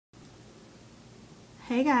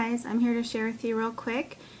Hey guys, I'm here to share with you real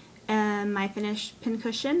quick my finished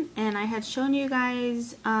pincushion, and I had shown you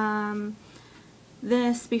guys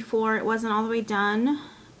this before. It wasn't all the way done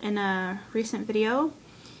in a recent video,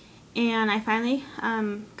 and I finally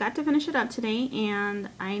got to finish it up today, and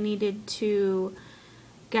I needed to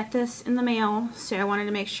get this in the mail, so I wanted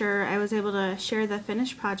to make sure I was able to share the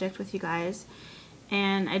finished project with you guys.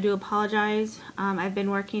 And I do apologize. I've been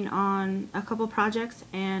working on a couple projects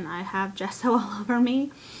and I have gesso all over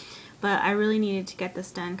me, but I really needed to get this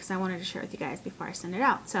done because I wanted to share with you guys before I send it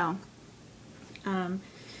out. So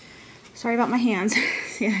sorry about my hands.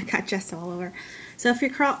 Yeah, I got gesso all over. So if you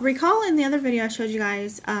recall in the other video I showed you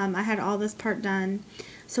guys, I had all this part done.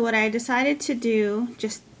 So what I decided to do,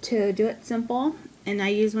 just to do it simple, and I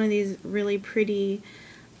used one of these really pretty,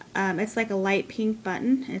 it's like a light pink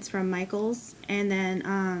button. It's from Michaels. And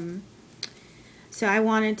then, so I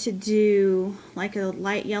wanted to do like a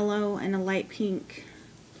light yellow and a light pink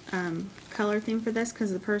color theme for this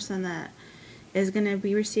because the person that is going to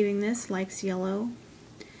be receiving this likes yellow.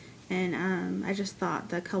 And I just thought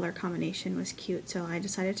the color combination was cute, so I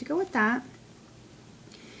decided to go with that.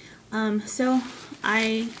 So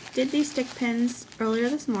I did these stick pins earlier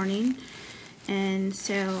this morning. And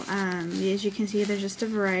so, as you can see, there's just a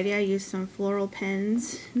variety. I used some floral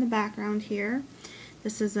pins in the background here.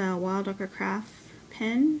 This is a Wild Ochre Craft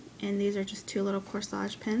pin, and these are just two little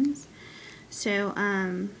corsage pins. So,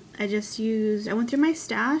 I went through my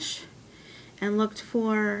stash and looked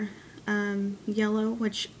for yellow,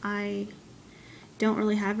 which I don't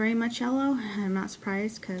really have very much yellow. I'm not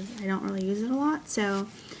surprised because I don't really use it a lot. So,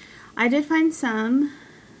 I did find some,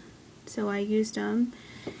 so I used them.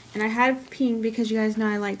 And I had pink because you guys know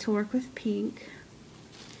I like to work with pink.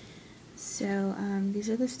 So these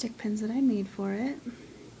are the stick pins that I made for it.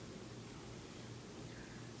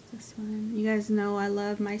 This one. You guys know I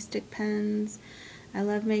love my stick pins. I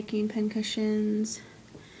love making pincushions.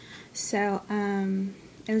 So I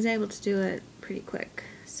was able to do it pretty quick.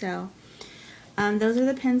 So those are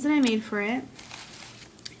the pins that I made for it.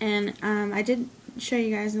 And I did show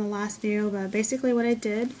you guys in the last video, but basically what I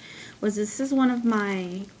did was, this is one of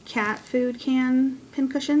my cat food can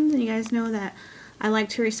pincushions, and you guys know that I like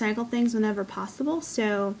to recycle things whenever possible.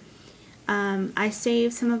 So I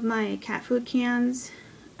saved some of my cat food cans.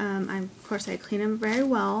 Of course I clean them very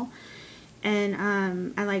well, and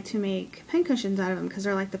I like to make pincushions out of them because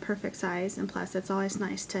they're like the perfect size, and plus it's always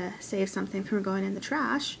nice to save something from going in the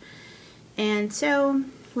trash. And so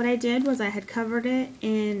what I did was I had covered it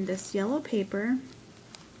in this yellow paper,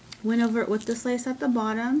 went over it with this lace at the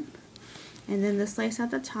bottom, and then this lace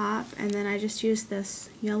at the top, and then I just used this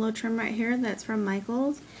yellow trim right here that's from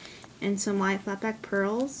Michaels, and some white flatback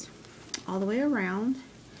pearls all the way around.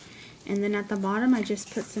 And then at the bottom I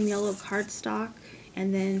just put some yellow cardstock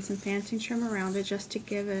and then some fancy trim around it just to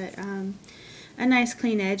give it a nice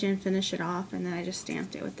clean edge and finish it off. And then I just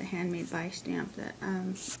stamped it with the Handmade by stamp that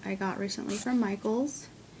I got recently from Michaels.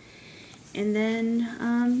 And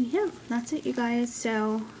then yeah, that's it, you guys.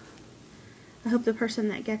 So I hope the person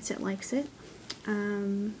that gets it likes it.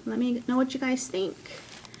 Let me know what you guys think.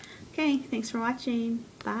 Okay, thanks for watching.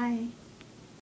 Bye.